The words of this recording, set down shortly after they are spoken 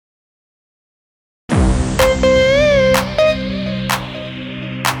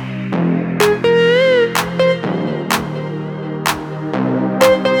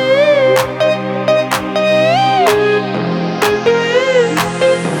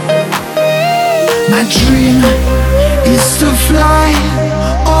My dream is to fly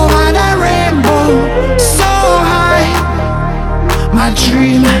over the rainbow so high. My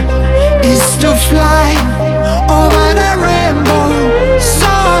dream is to fly over the rainbow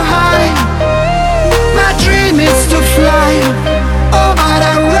so high. My dream is to fly over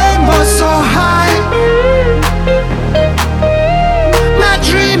the rainbow so high. My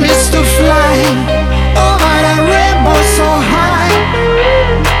dream is to fly over the rainbow so high.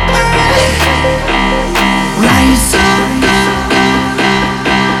 Rise up.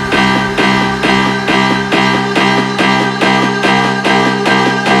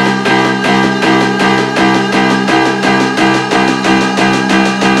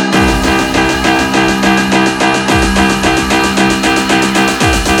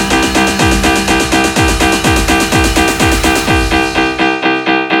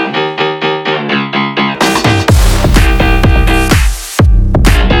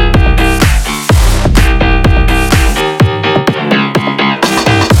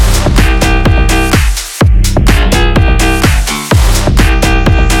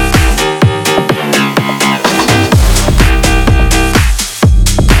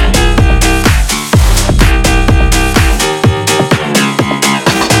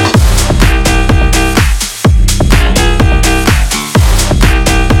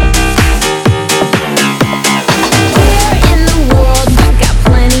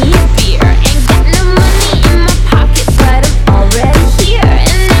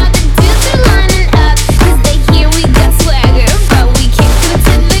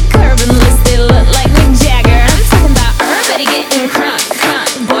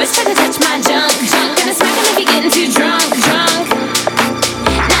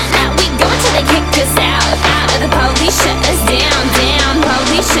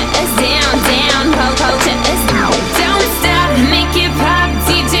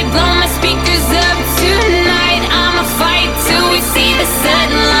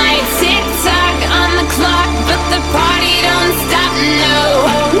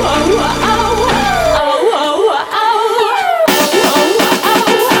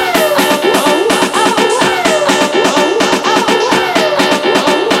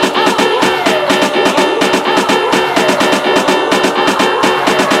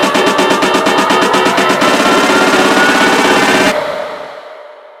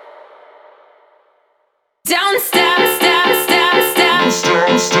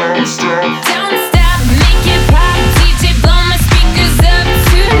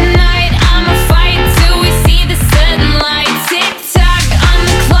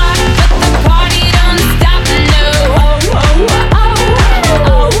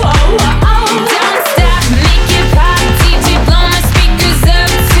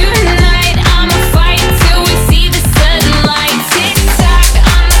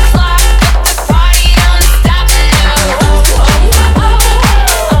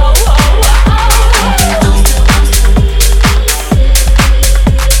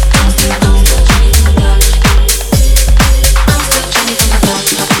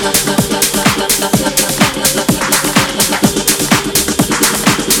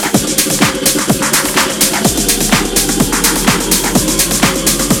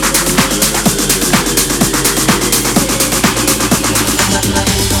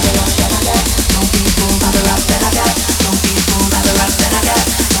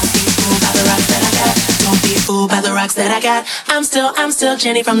 I'm still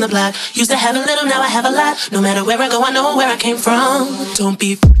Jenny from the block. Used to have a little, now I have a lot. No matter where I go, I know where I came from. Don't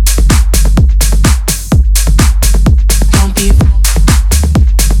be. Don't be.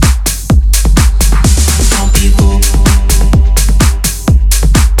 Don't be fooled.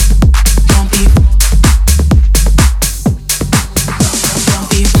 Don't be. Don't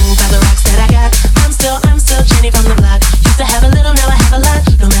be fooled by the rocks that I got. I'm still Jenny from the block. Used to have a little, now I have a lot.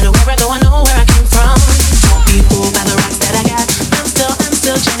 No matter where I go, I know where I came from. Don't be fooled by the rocks that I got. I'm still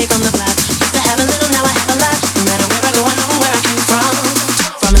Jenny from the block. Used to have a little, now I have a lot. No matter where I go, I know where I came from.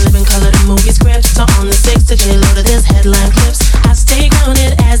 From a living color to movie script, so on the 6 to J-Lo to this headline clips. I stay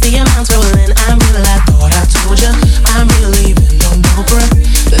grounded as the amounts rolling. I'm real, I thought I told ya. I'm real even, no bruh.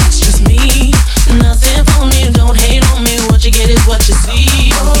 That's just me. Nothing for me, don't hate on me. What you get is what you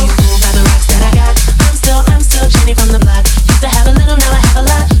see. Don't be fooled by the rocks that I got. I'm still Jenny from the block. Used to have a little, now I have a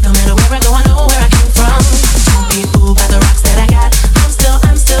lot. No matter where I go, I know where I came from. Don't be fooled by the rocks that I got.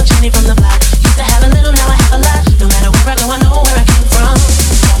 I'm still Jenny from the block. Used to have a little, now I have a lot. No matter where I go, I know where I came from.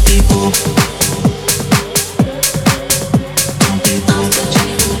 Don't be fooled. Don't be fooled. I'm still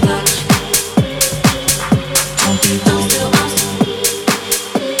Jenny from the block. Don't be fooled.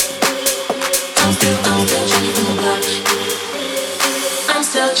 I'm still Jenny from the block. I'm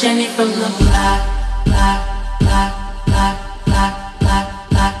still Jenny from the block.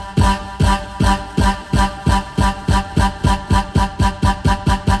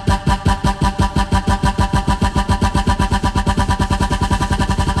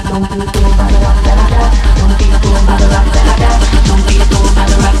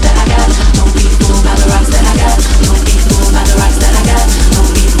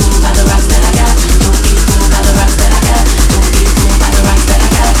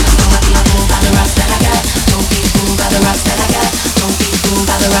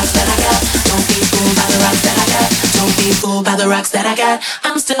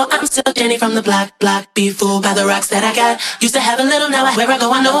 I'm still Jenny from the block. Be fooled by the rocks that I got. Used to have a little, now where I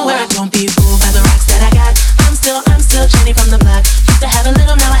go, I know where I don't be fooled by the rocks that I got. I'm still Jenny from the block. Used to have a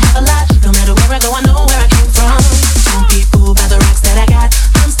little, now I have a lot. No matter where I go, I know where I came from. Don't be fooled by the rocks that I got.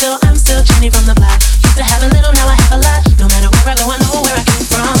 I'm still Jenny from the block. Used to have a little, now I have a lot. No matter where I go, I know where I came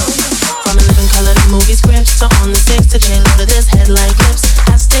from. From a living color to movie script, so on the 6 to J Lo to this headline clips.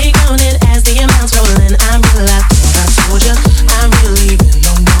 I stay counted as the amounts rolling. I'm real, I thought I told ya. I'm real even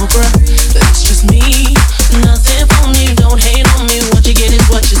on no bruh. That's just me. Nothing for me. Don't hate on me. What you get is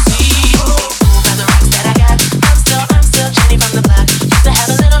what you see. By the rocks that I got. I'm still Jenny from the block. Used to have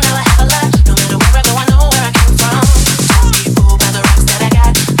a little, now I have a lot. No matter where I go, I know where I came from. Don't be fooled by the rocks that I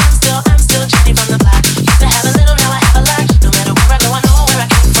got. I'm still Jenny from the block. Used to have a little, now I have a lot. No matter where I go, I know where I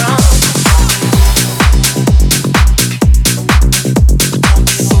came from.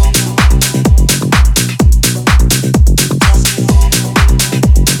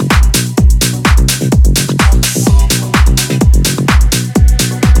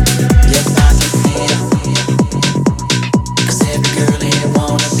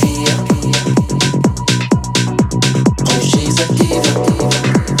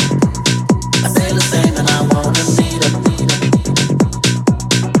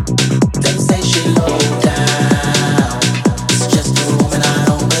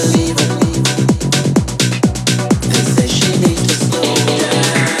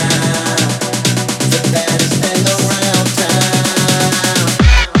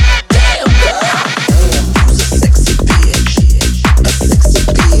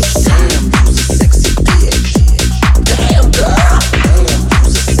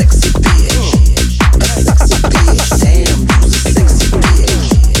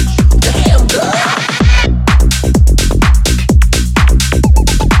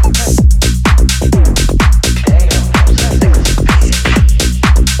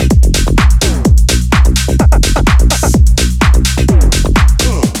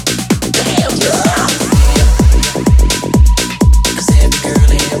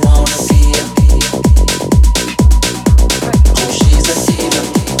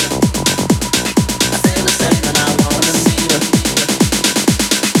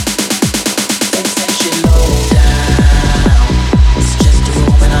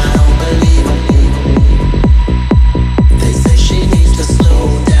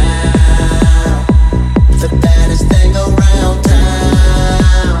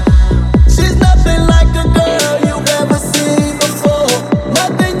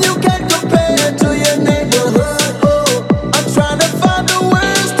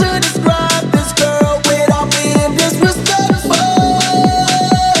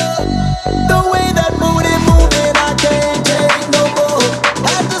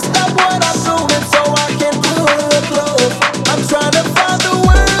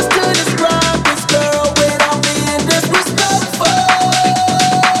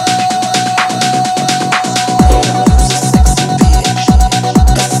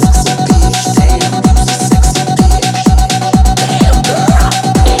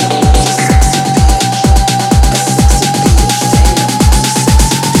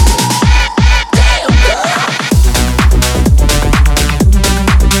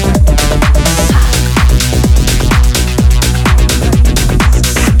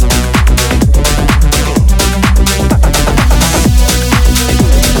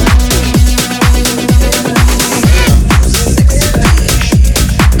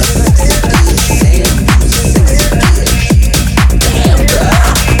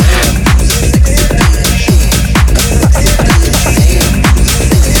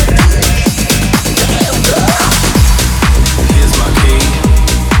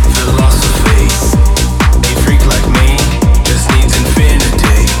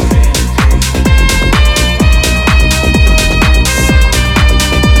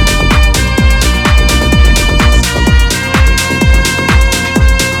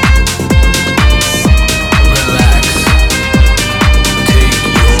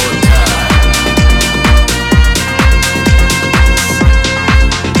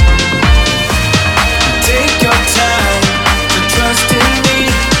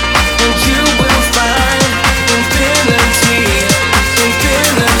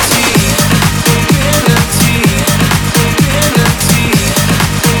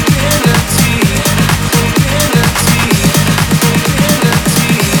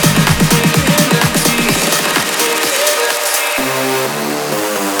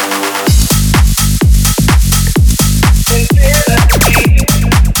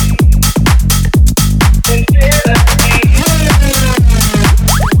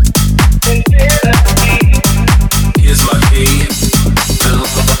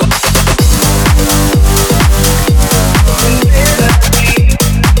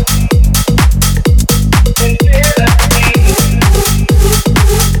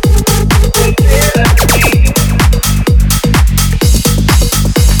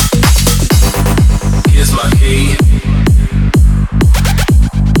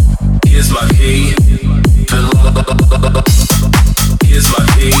 key. Here's my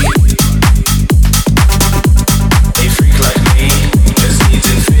key. A freak like me just needs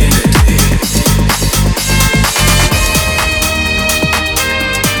infinity.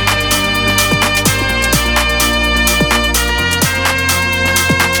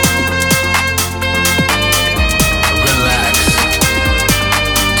 Relax.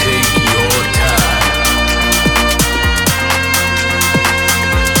 Take your time.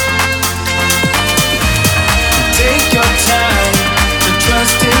 Take your time to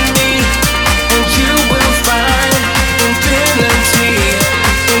trust in me, and you will find infinity,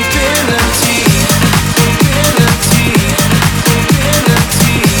 infinity, infinity,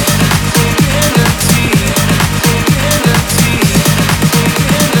 infinity, infinity,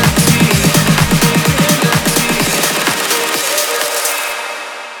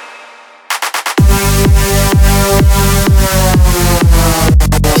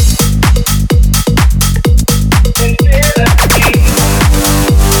 infinity,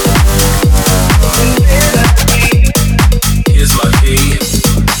 here's my key.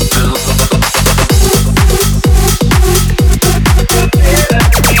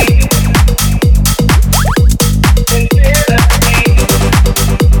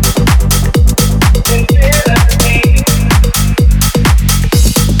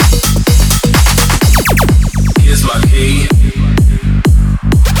 Here's my key.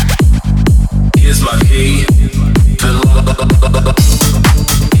 Here's my key.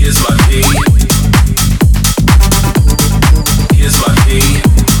 Here's my key. Here's my key.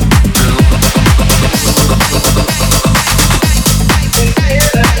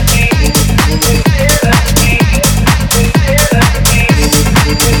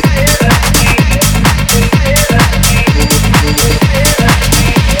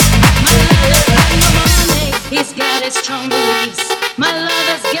 He's got his strong beliefs. My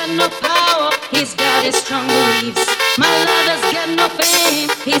lover's got no power. He's got his strong beliefs. My lover's got no fame.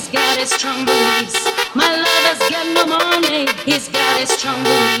 He's got his strong beliefs. My lover's got no money. He's got his strong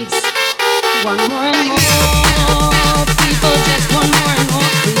beliefs. One more and more people just want more and more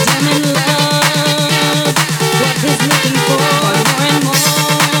freedom and love. What he's looking for. One more and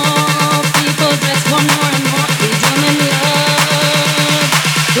more people just want more and more freedom and love.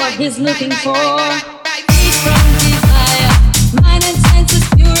 What he's looking for. Freed from desire, mind and senses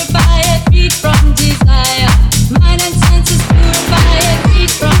purify it. Freed from desire, mind and senses purify it.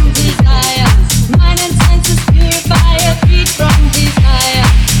 Freed from desire, mind and senses purify it. Freed from desire.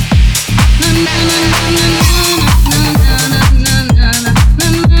 Na na na na na na na na na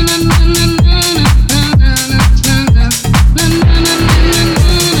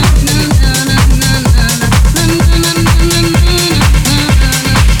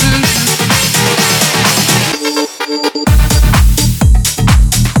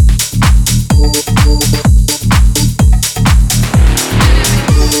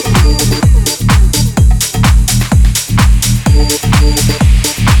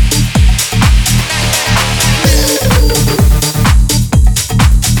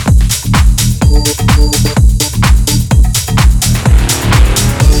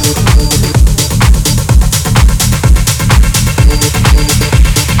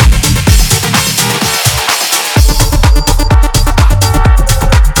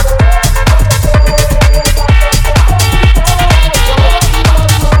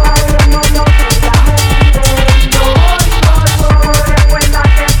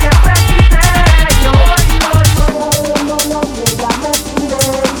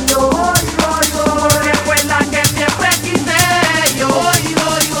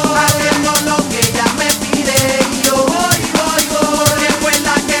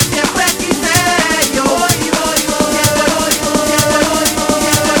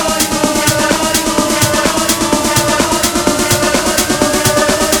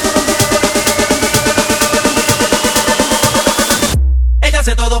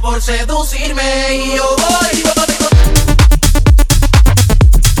seducirme y yo voy.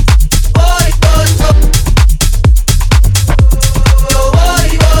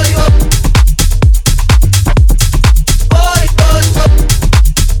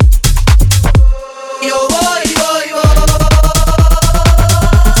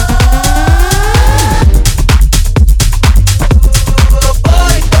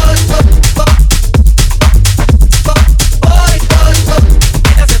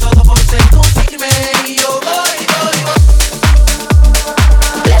 Me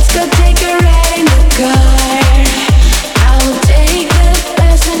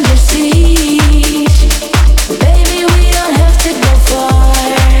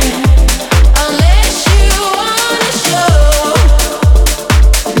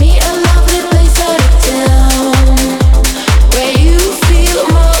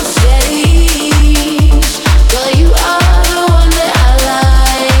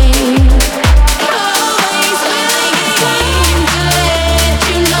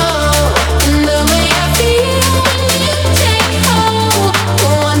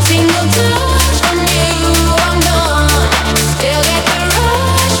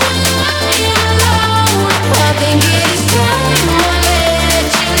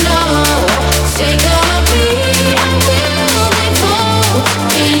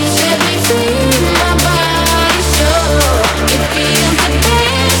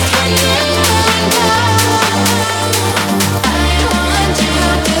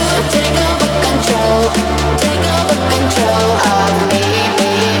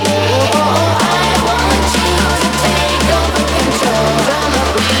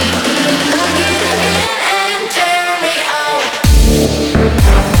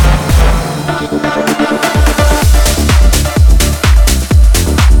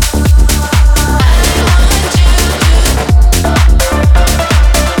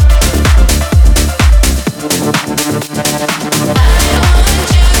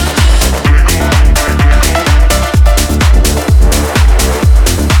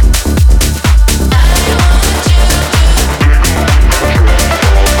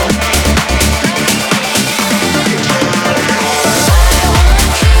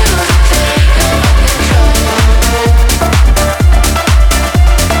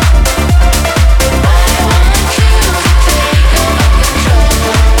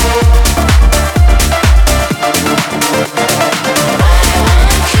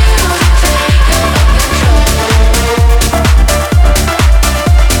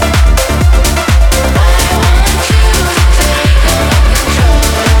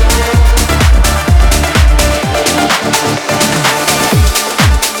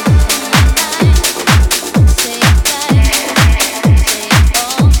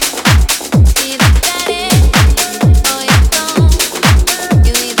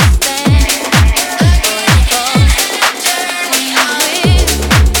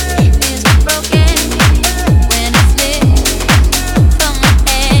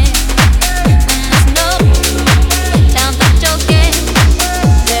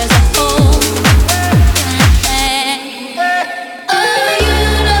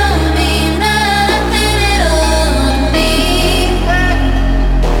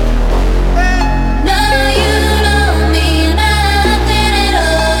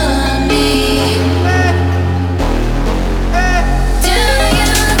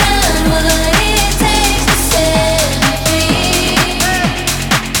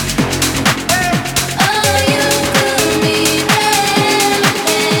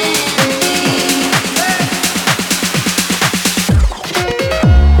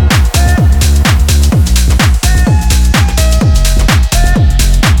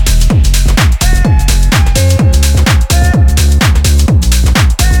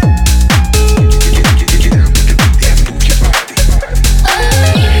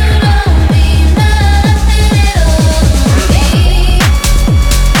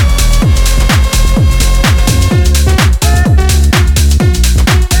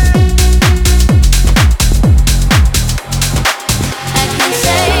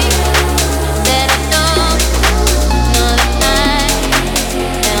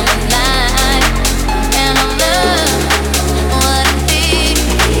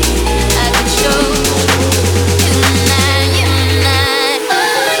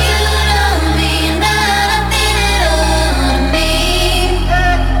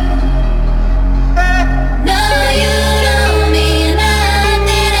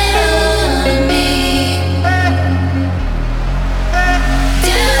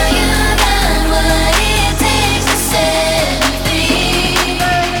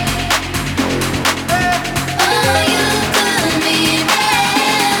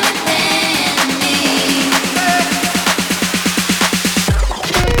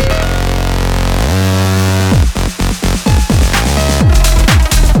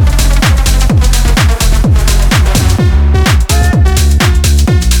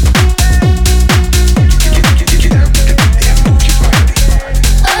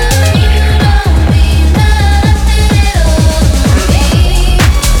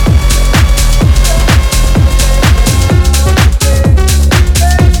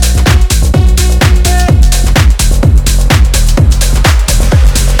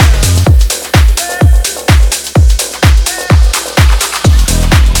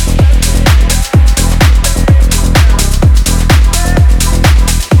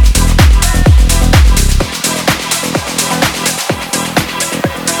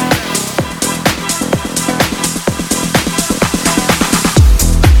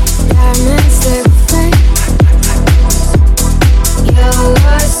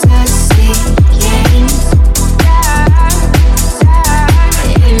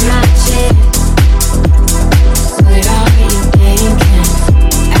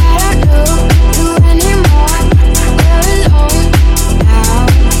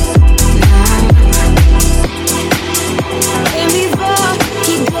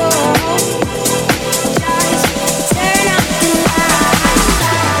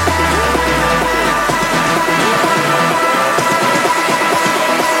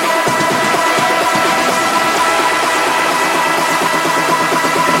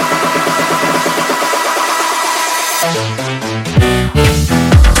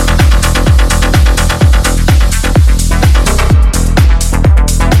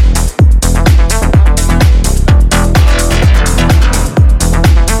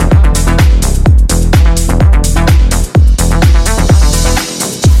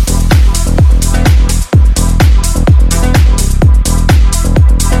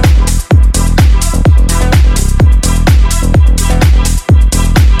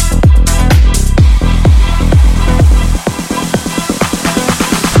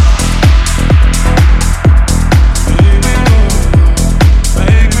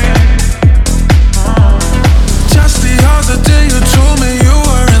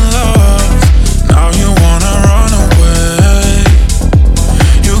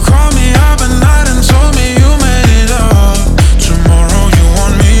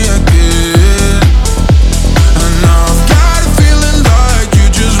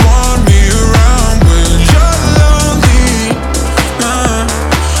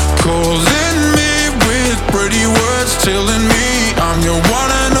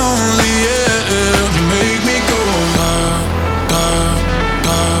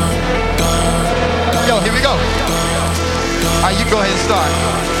Alright, you go ahead and start.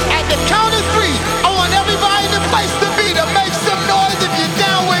 At the count of three, I want everybody in the place to be to make some noise if you're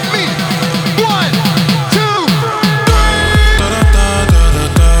down with me. 1, 2, 3.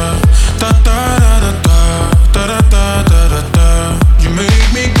 You make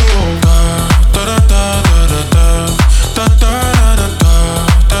me go.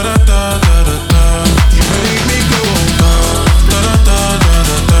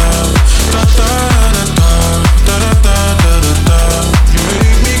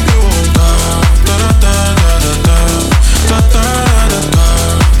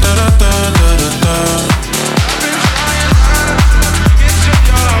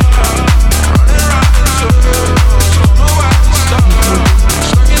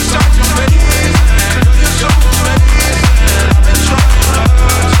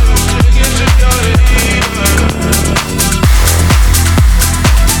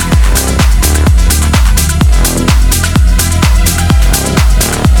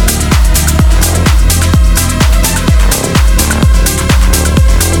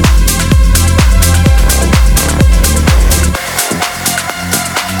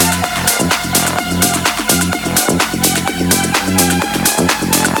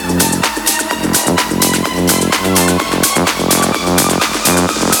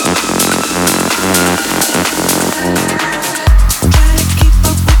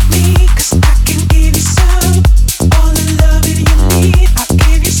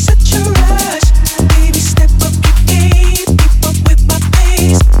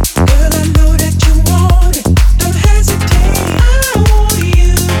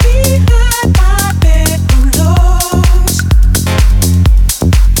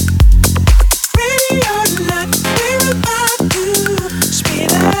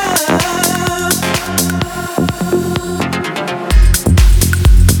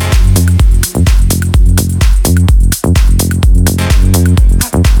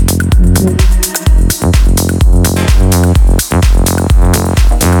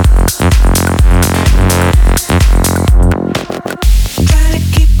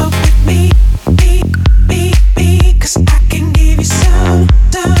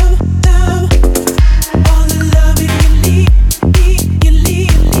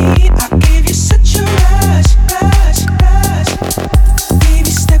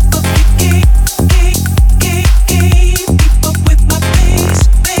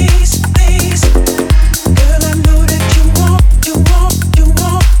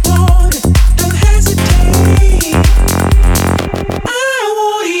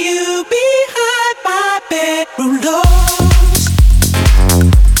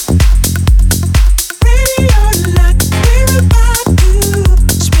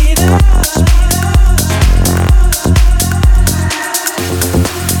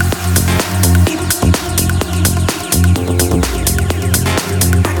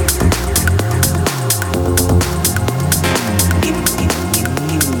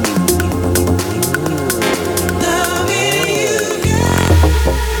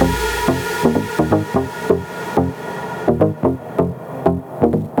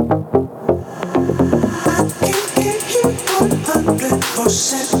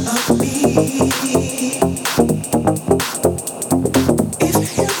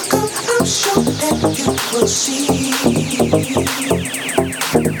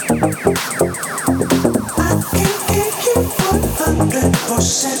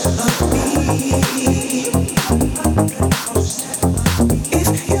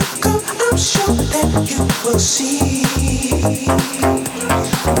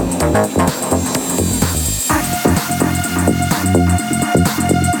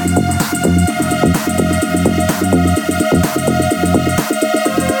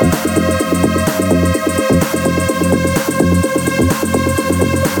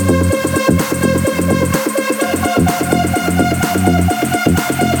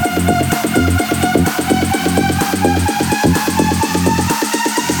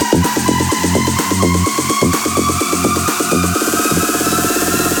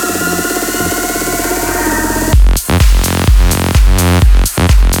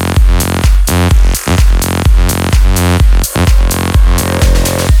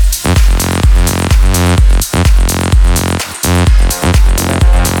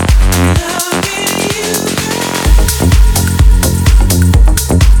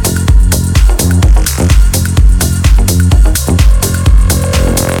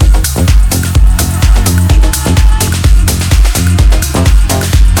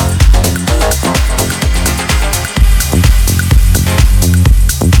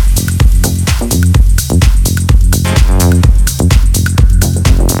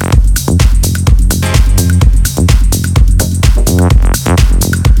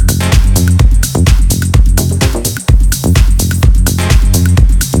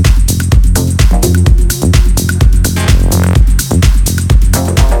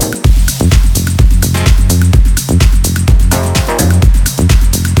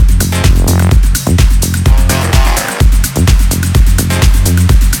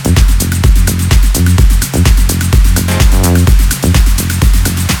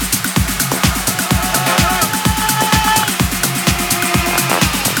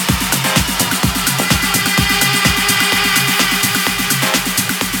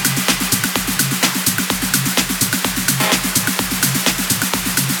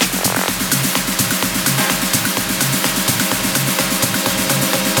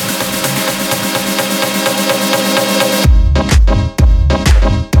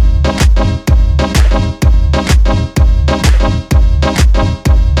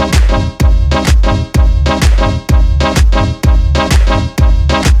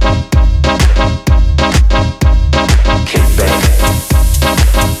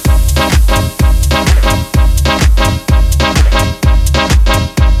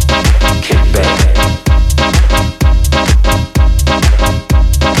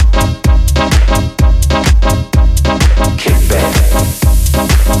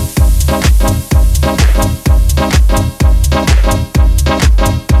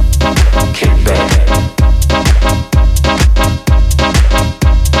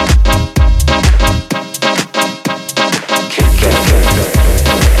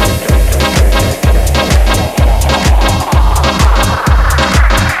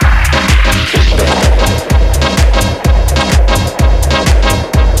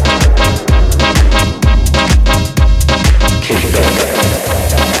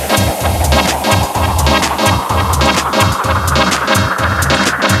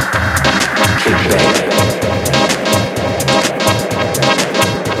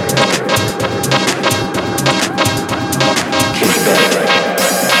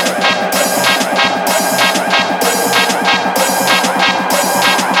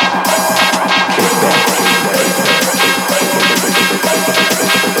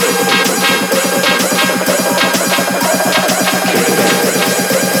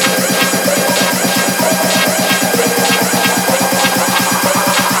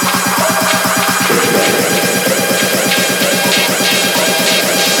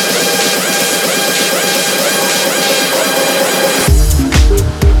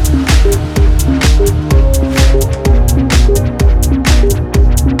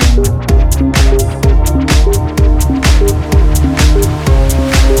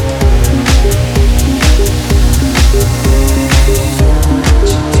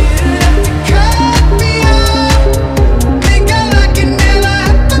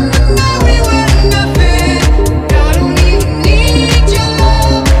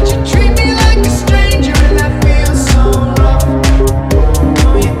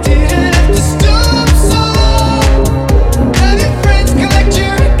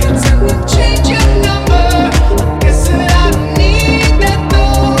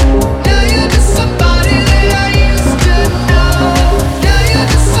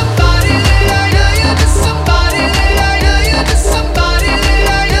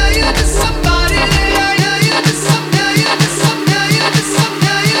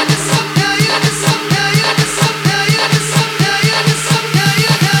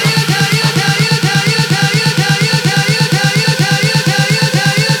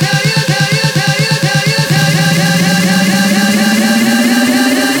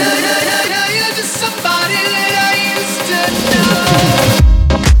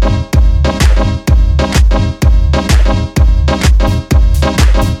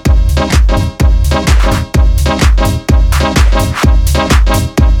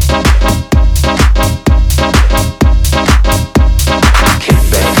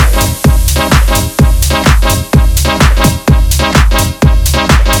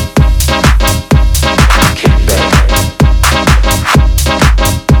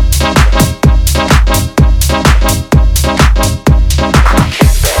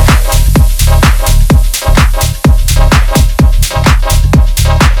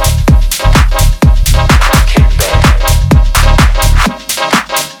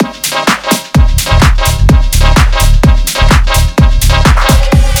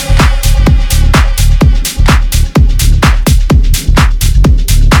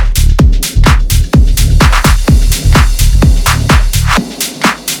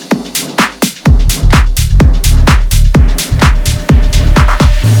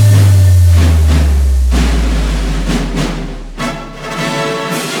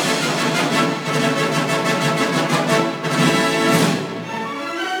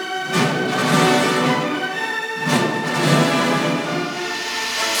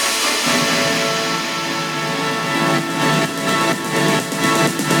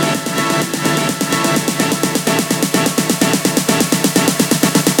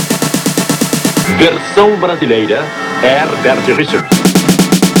 Versão brasileira, Herbert Richards.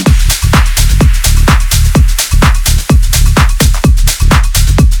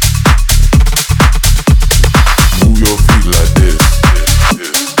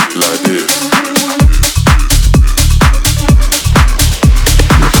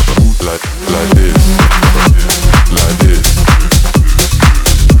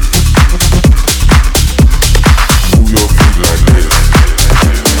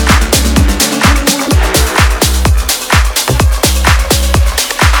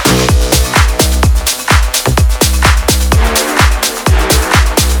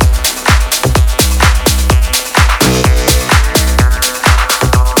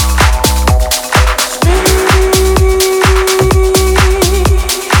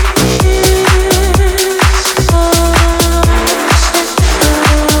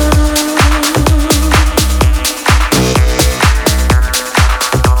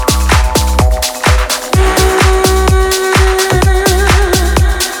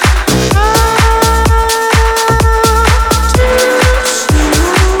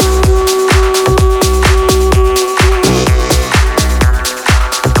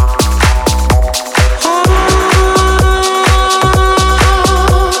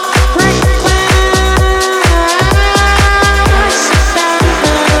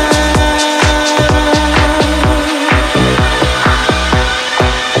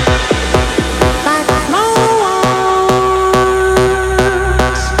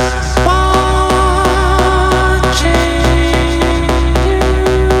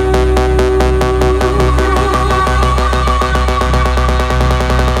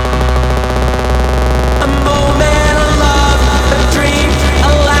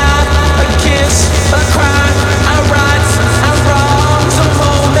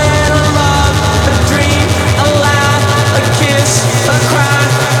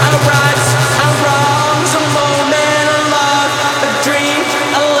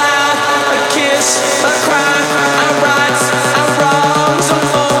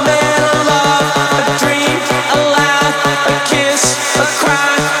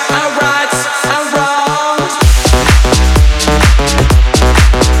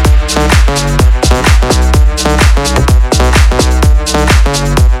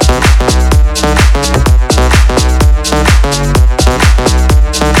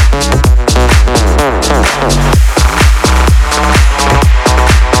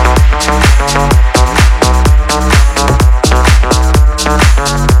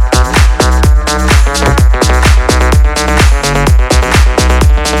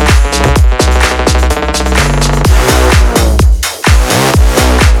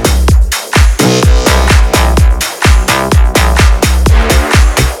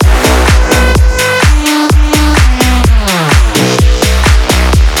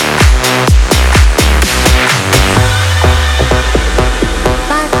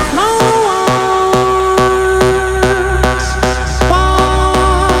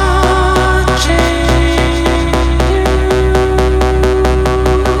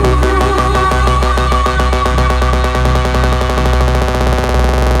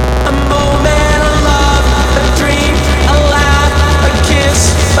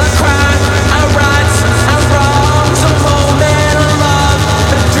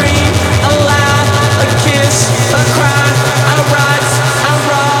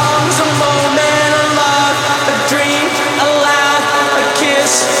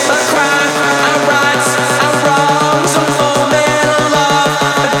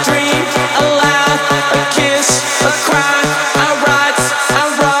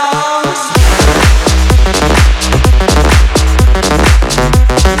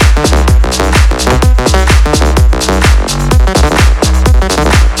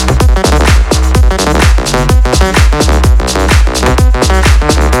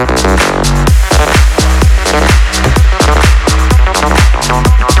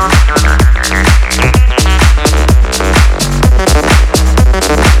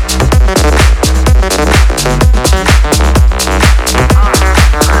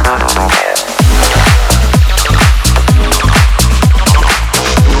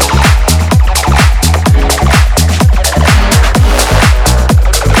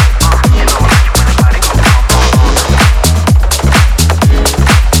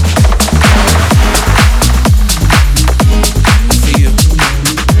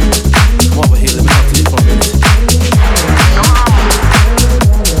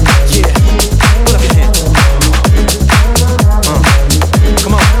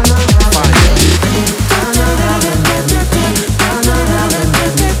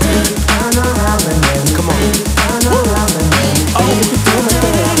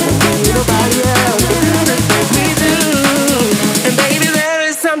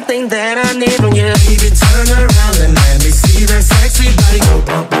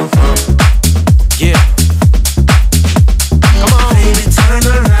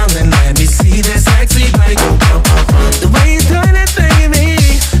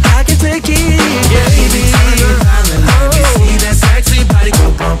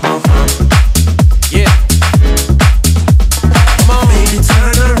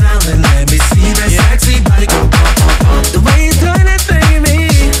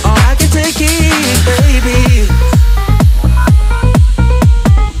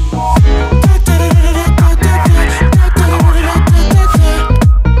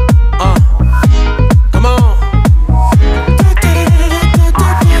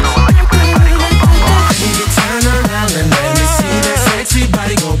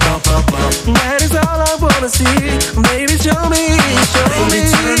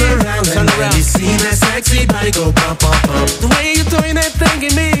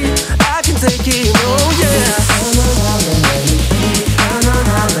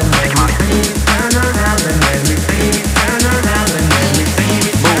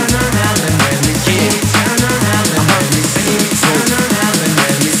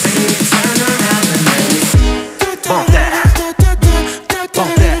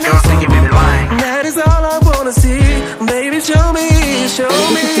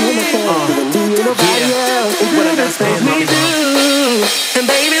 What I gotta stand on me do. And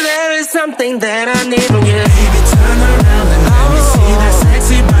baby, there is something that I need from you. Baby, turn around and let me see that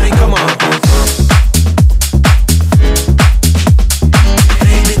sexy body. Come on.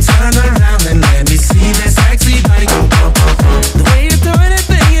 Baby, turn around and let me see that sexy body. The way you're throwing that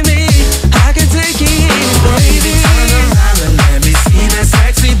thing at me, I can take it, Baby, turn around and let me see that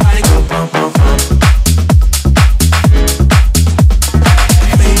sexy body.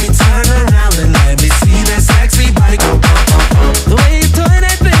 Baby, turn around and let me see that sexy body. The way you're throwing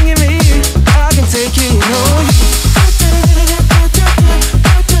that thing at me, I can take it,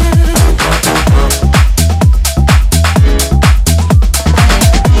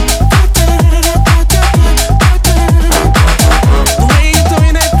 The way you're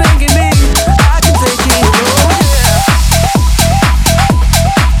throwing that thing at me, I can take it,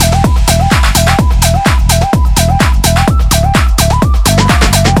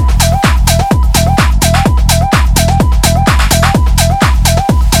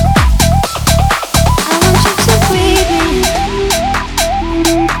 I want you to breathe me.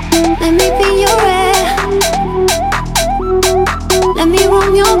 Let me be your air. Let me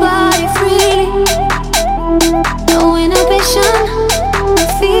roam your body freely. No inhibition, no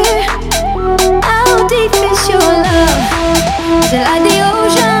fear. How deep is your love? Is it like the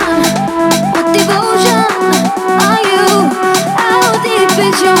ocean? What devotion are you? How deep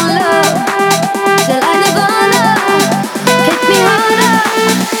is your love? Is it like Nirvana? Hit me harder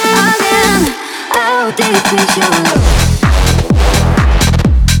again. How deep is your love?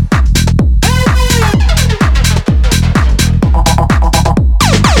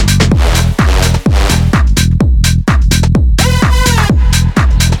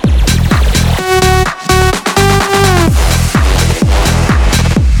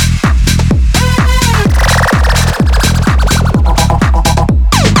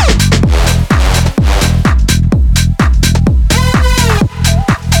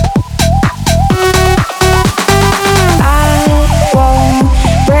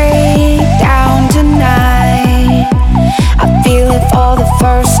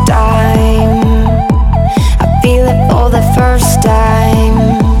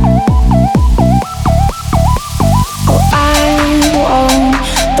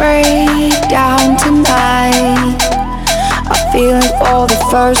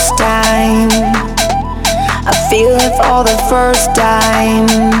 First time, I feel it for the first time.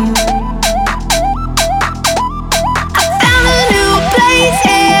 I found a new place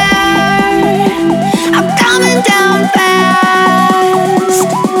here. I'm coming down fast.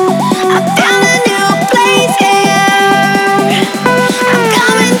 I found a new place here. I'm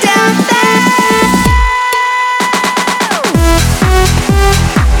coming down fast.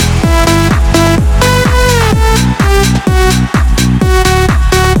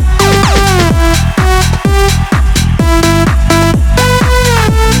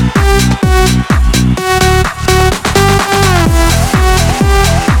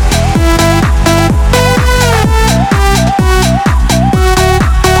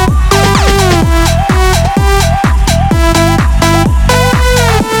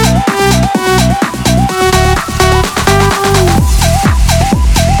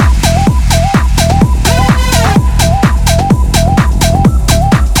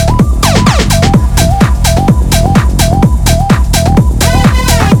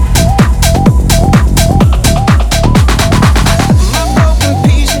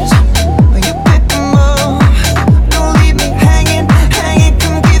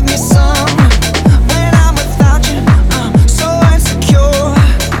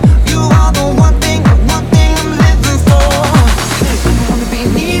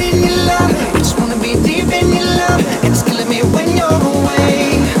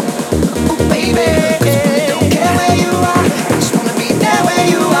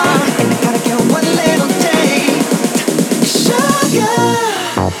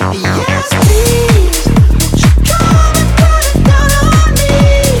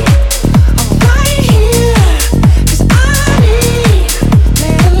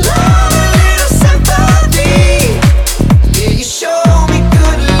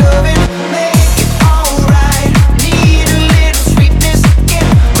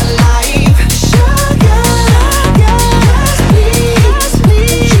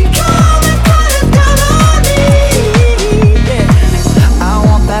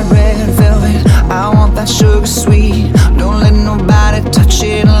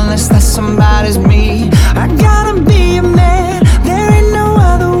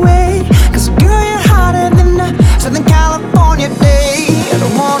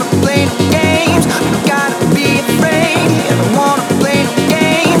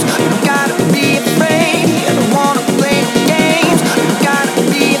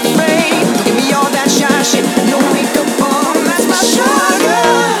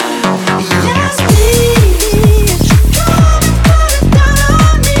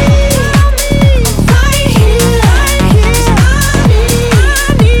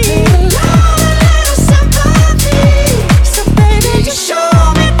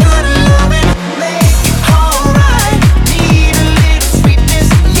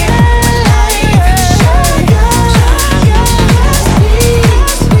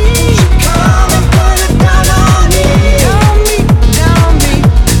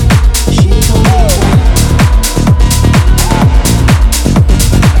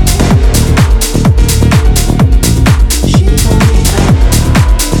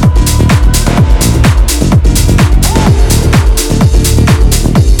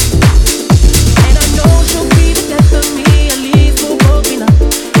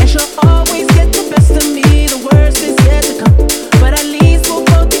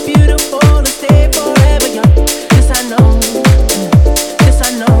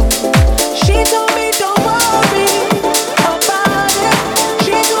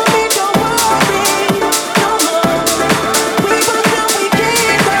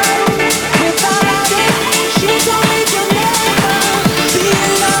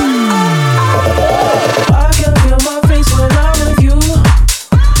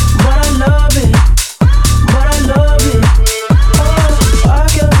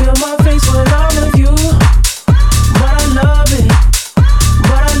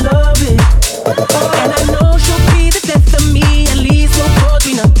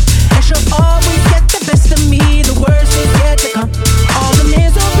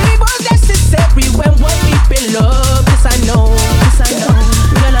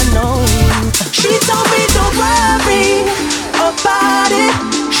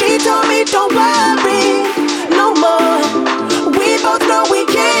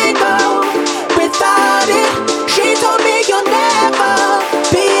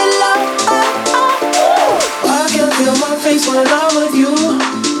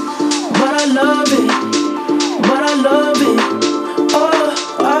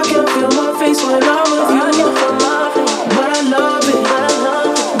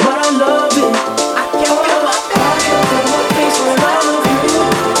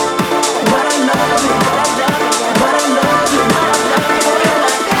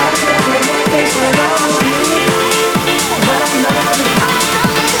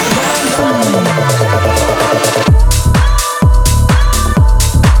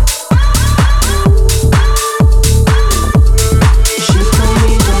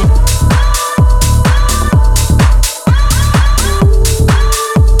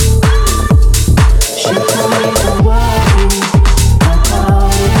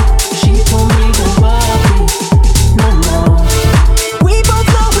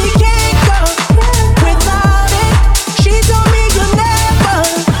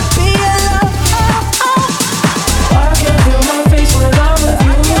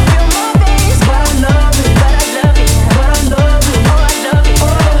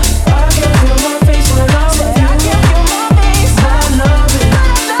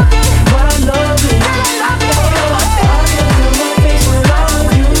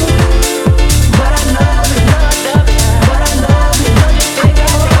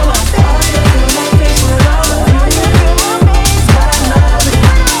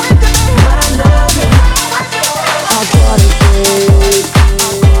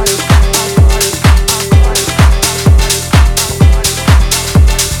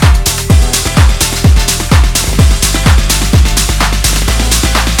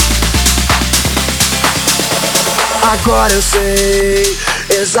 Agora eu sei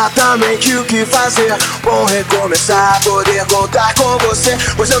exatamente o que fazer. Bom recomeçar, poder contar com você.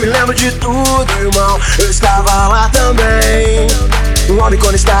 Pois eu me lembro de tudo, irmão, eu estava lá também. Um homem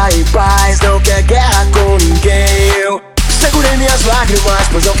quando está em paz não quer guerra com ninguém. Eu segurei minhas lágrimas,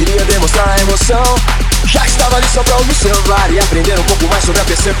 pois não queria demonstrar a emoção. Já que estava ali só pra observar e aprender um pouco mais sobre a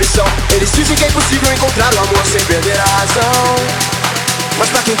percepção. Eles dizem que é impossível encontrar o amor sem perder a razão. Mas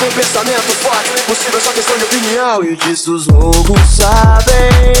pra quem tem pensamento forte, o impossível é só questão de opinião. E disso os loucos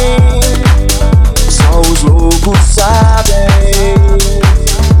sabem, só os loucos sabem.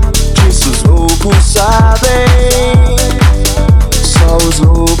 Disso os loucos sabem, só os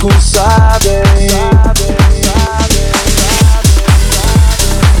loucos sabem.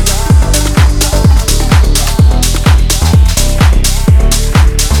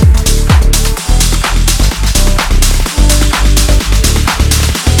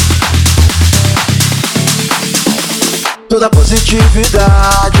 Toda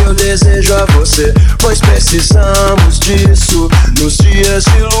positividade eu desejo a você, pois precisamos disso nos dias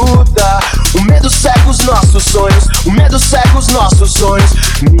de luta. O medo cega os nossos sonhos, o medo cega os nossos sonhos.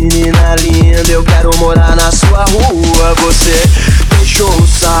 Menina linda, eu quero morar na sua rua. Você deixou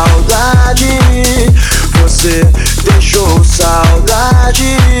saudade, você deixou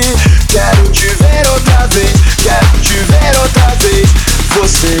saudade. Quero te ver outra vez, quero te ver outra vez.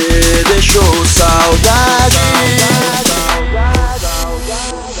 Você deixou saudade.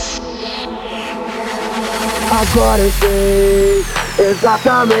 Agora eu sei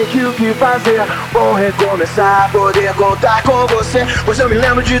exatamente o que fazer. Bom recomeçar, poder contar com você. Pois eu me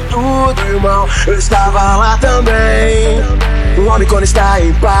lembro de tudo, irmão, eu estava lá também. Um homem quando está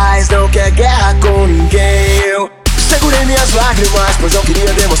em paz não quer guerra com ninguém. Eu segurei minhas lágrimas, pois não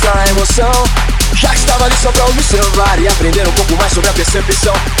queria demonstrar a emoção. Já que estava ali só pra observar e aprender um pouco mais sobre a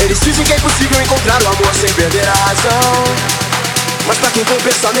percepção. Eles dizem que é impossível encontrar o amor sem perder a razão. Mas pra quem tem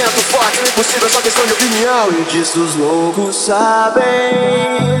pensamento forte, o impossível é só questão de opinião. E disso os loucos sabem,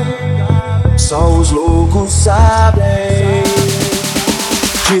 só os loucos sabem.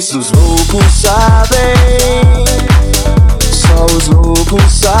 Disso os loucos sabem, só os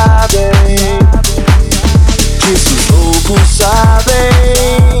loucos sabem. Disso os loucos sabem,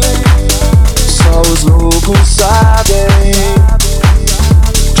 só os loucos sabem.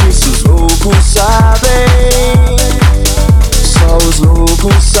 Disso os loucos sabem, só os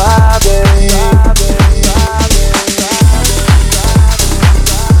loucos sabem.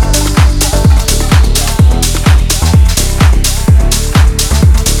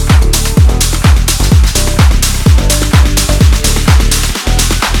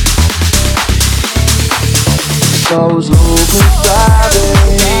 Só os loucos sabem.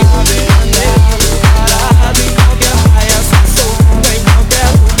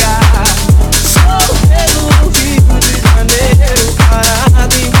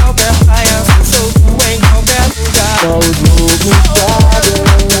 Só os loucos sabem.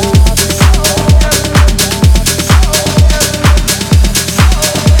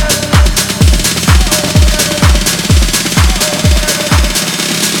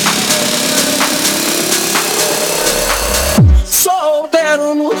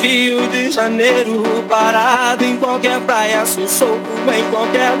 Solteiro no Rio de Janeiro, parado em qualquer praia, sou solto em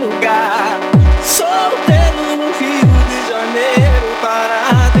qualquer lugar. Solteiro no Rio de Janeiro,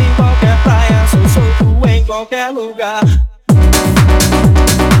 parado em qualquer praia, sou solto em qualquer lugar.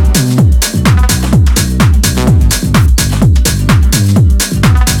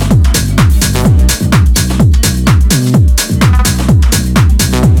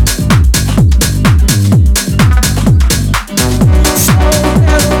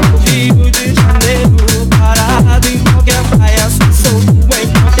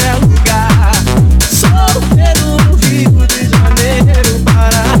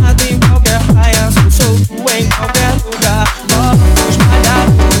 Em qualquer lugar.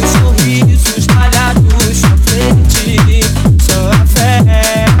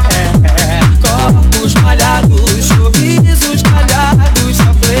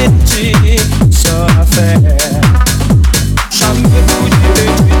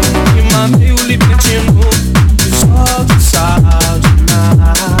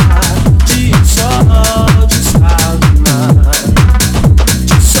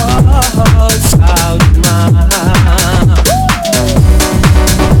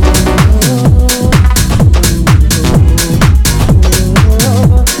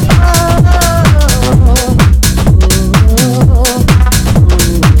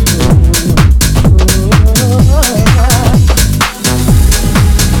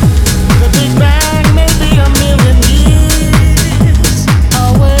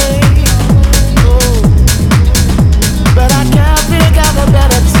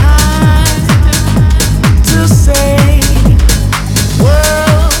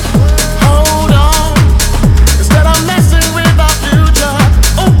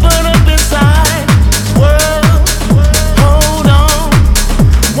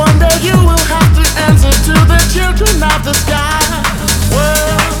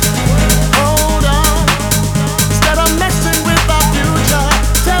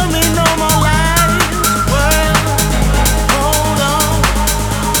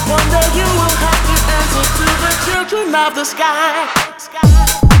 of the sky.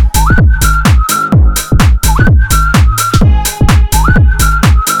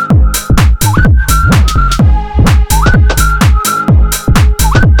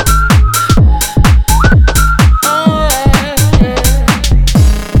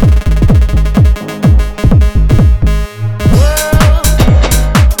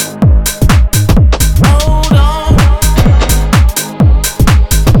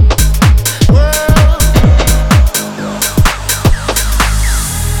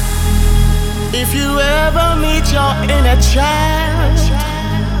 Child,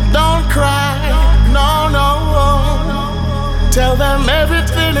 don't cry, no, no. Tell them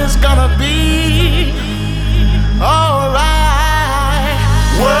everything is gonna be alright.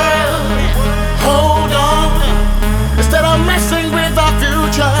 World, hold on. Instead of messing with our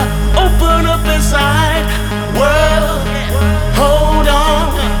future, open up inside. World, hold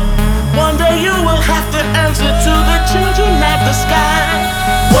on. One day you will have to answer to the children of the sky.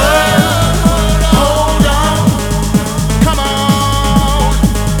 World.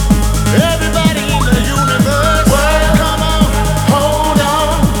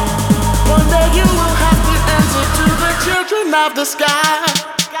 Of the sky.